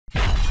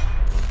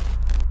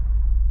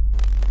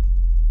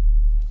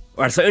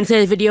Alright, so in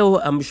today's video,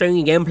 I'm showing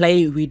you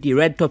gameplay with the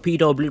red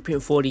torpedo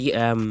blueprint for the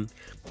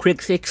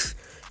KRIG 6.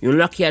 You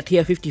unlock it at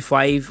tier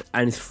 55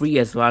 and it's free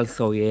as well,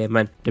 so yeah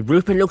man. The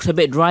blueprint looks a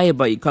bit dry,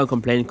 but you can't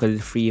complain because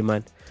it's free,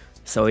 man.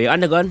 So yeah,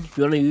 on the gun,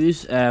 you want to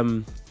use,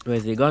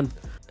 where's the gun?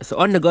 So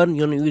on the gun,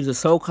 you want to use the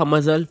SOCOM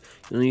muzzle, you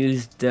want to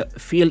use the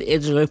field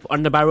edge grip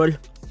on the barrel, you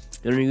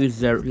want to use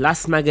the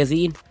last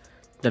magazine,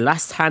 the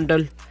last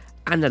handle,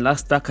 and the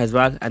last stock as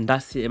well, and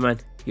that's it, man.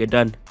 You're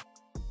done.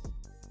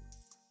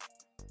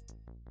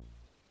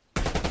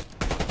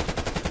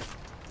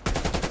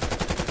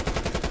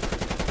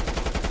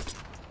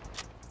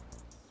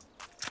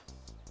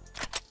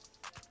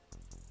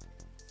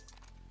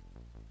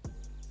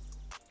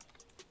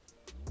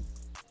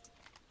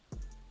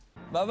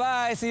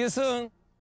 Bye-bye, see you soon.